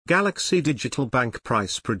Galaxy Digital Bank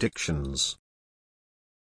Price Predictions.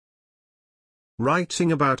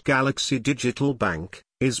 Writing about Galaxy Digital Bank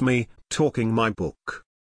is me talking my book.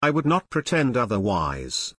 I would not pretend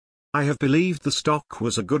otherwise. I have believed the stock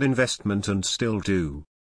was a good investment and still do.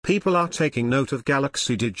 People are taking note of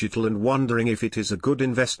Galaxy Digital and wondering if it is a good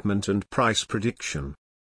investment and price prediction.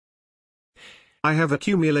 I have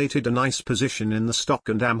accumulated a nice position in the stock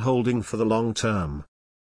and am holding for the long term.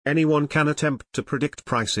 Anyone can attempt to predict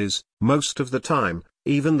prices. Most of the time,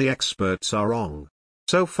 even the experts are wrong.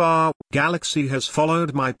 So far, Galaxy has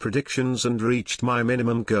followed my predictions and reached my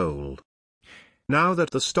minimum goal. Now that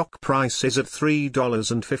the stock price is at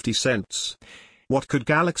 $3.50, what could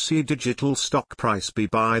Galaxy Digital stock price be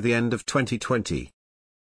by the end of 2020?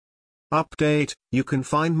 Update: you can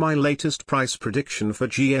find my latest price prediction for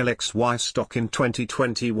GLXY stock in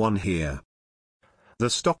 2021 here. The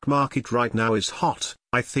stock market right now is hot,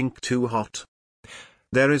 I think too hot.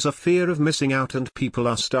 There is a fear of missing out and people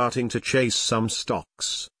are starting to chase some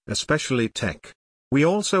stocks, especially tech. We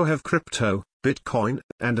also have crypto, Bitcoin,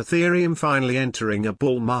 and Ethereum finally entering a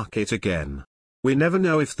bull market again. We never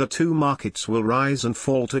know if the two markets will rise and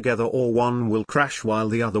fall together or one will crash while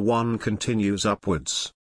the other one continues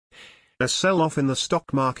upwards. A sell-off in the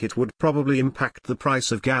stock market would probably impact the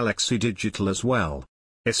price of Galaxy Digital as well,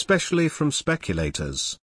 especially from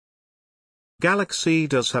speculators. Galaxy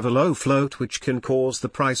does have a low float which can cause the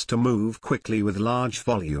price to move quickly with large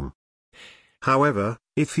volume. However,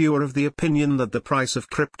 if you are of the opinion that the price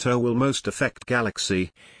of crypto will most affect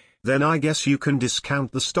Galaxy, then I guess you can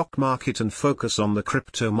discount the stock market and focus on the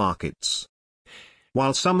crypto markets.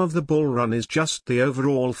 While some of the bull run is just the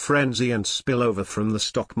overall frenzy and spillover from the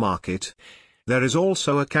stock market, there is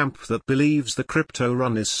also a camp that believes the crypto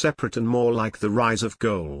run is separate and more like the rise of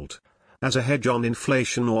gold, as a hedge on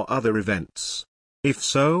inflation or other events. If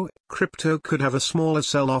so, crypto could have a smaller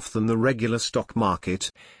sell-off than the regular stock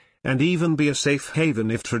market, and even be a safe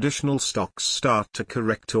haven if traditional stocks start to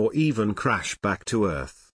correct or even crash back to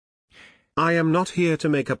earth. I am not here to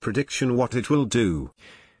make a prediction what it will do.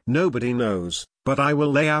 Nobody knows, but I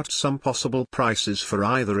will lay out some possible prices for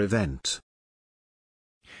either event.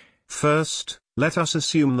 First, let us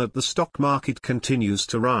assume that the stock market continues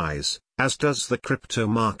to rise, as does the crypto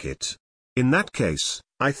market. In that case,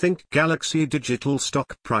 I think Galaxy Digital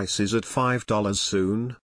stock price is at $5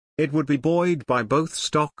 soon. It would be buoyed by both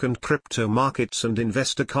stock and crypto markets and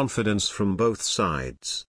investor confidence from both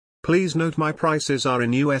sides. Please note my prices are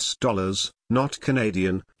in US dollars, not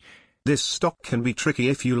Canadian. This stock can be tricky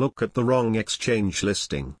if you look at the wrong exchange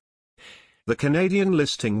listing. The Canadian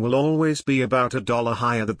listing will always be about $1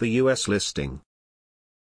 higher than the US listing.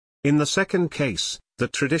 In the second case, the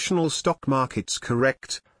traditional stock markets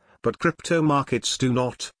correct, but crypto markets do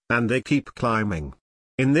not, and they keep climbing.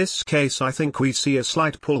 In this case I think we see a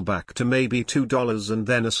slight pullback to maybe $2 and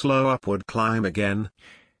then a slow upward climb again,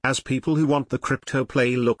 as people who want the crypto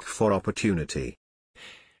play look for opportunity.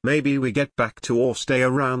 Maybe we get back to or stay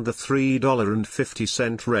around the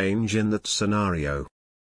 $3.50 range in that scenario.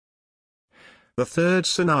 The third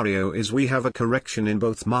scenario is we have a correction in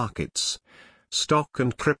both markets, stock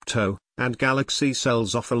and crypto, and Galaxy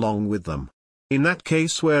sells off along with them. In that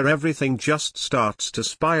case where everything just starts to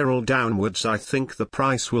spiral downwards, I think the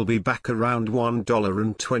price will be back around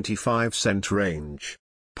 $1.25 range.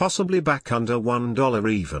 Possibly back under $1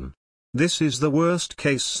 even. This is the worst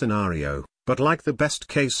case scenario, but like the best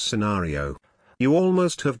case scenario, you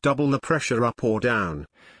almost have double the pressure up or down,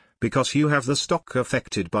 because you have the stock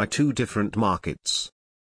affected by two different markets.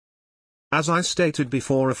 As I stated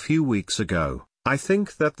before a few weeks ago, I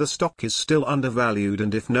think that the stock is still undervalued,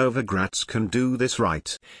 and if Novogratz can do this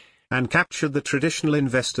right, and capture the traditional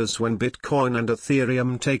investors when Bitcoin and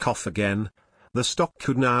Ethereum take off again, the stock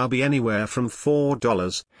could now be anywhere from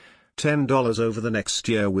 $4, $10 over the next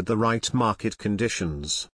year with the right market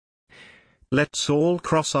conditions. Let's all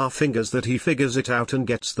cross our fingers that he figures it out and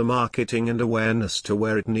gets the marketing and awareness to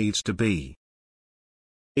where it needs to be.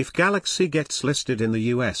 If Galaxy gets listed in the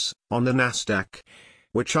US, on the Nasdaq,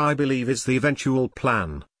 which I believe is the eventual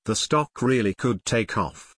plan, the stock really could take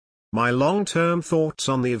off. My long-term thoughts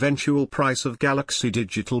on the eventual price of Galaxy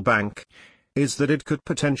Digital Bank is that it could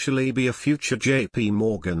potentially be a future JP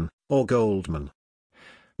Morgan, or Goldman.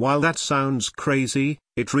 While that sounds crazy,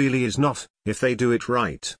 it really is not, if they do it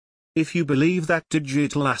right. If you believe that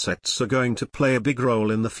digital assets are going to play a big role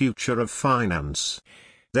in the future of finance,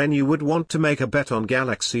 then you would want to make a bet on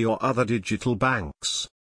Galaxy or other digital banks.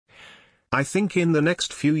 I think in the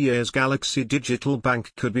next few years Galaxy Digital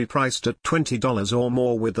Bank could be priced at $20 or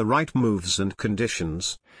more with the right moves and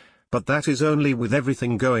conditions, but that is only with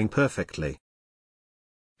everything going perfectly.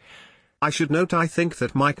 I should note I think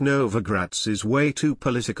that Mike Novogratz is way too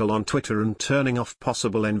political on Twitter and turning off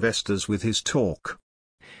possible investors with his talk.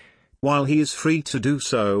 While he is free to do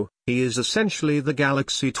so, he is essentially the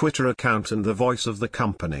Galaxy Twitter account and the voice of the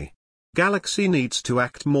company. Galaxy needs to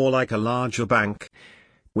act more like a larger bank,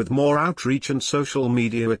 with more outreach and social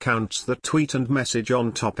media accounts that tweet and message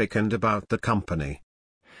on topic and about the company.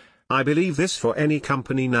 I believe this for any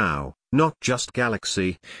company now, not just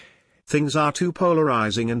Galaxy. Things are too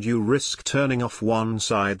polarizing and you risk turning off one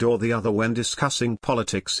side or the other when discussing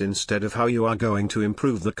politics instead of how you are going to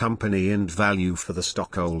improve the company and value for the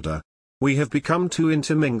stockholder. We have become too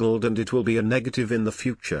intermingled and it will be a negative in the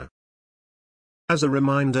future. As a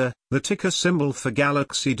reminder, the ticker symbol for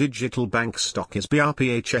Galaxy Digital Bank stock is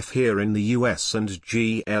BRPHF here in the US and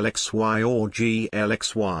GLXY or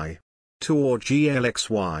GLXY. 2 or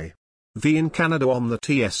GLXY. V in Canada on the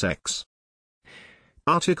TSX.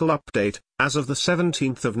 Article update: as of the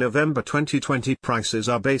 17th of November 2020, prices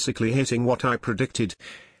are basically hitting what I predicted.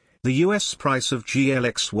 The US price of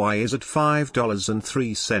GLXY is at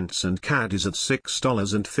 $5.03 and CAD is at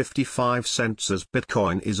 $6.55 as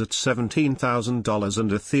Bitcoin is at $17,000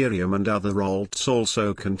 and Ethereum and other alts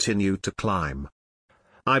also continue to climb.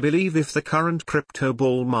 I believe if the current crypto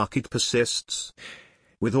bull market persists,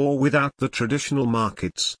 with or without the traditional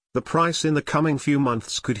markets, the price in the coming few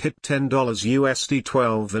months could hit $10 USD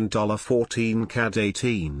 12 and $14 CAD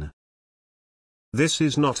 18. This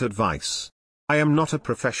is not advice. I am not a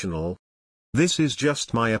professional. This is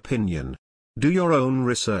just my opinion. Do your own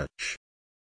research.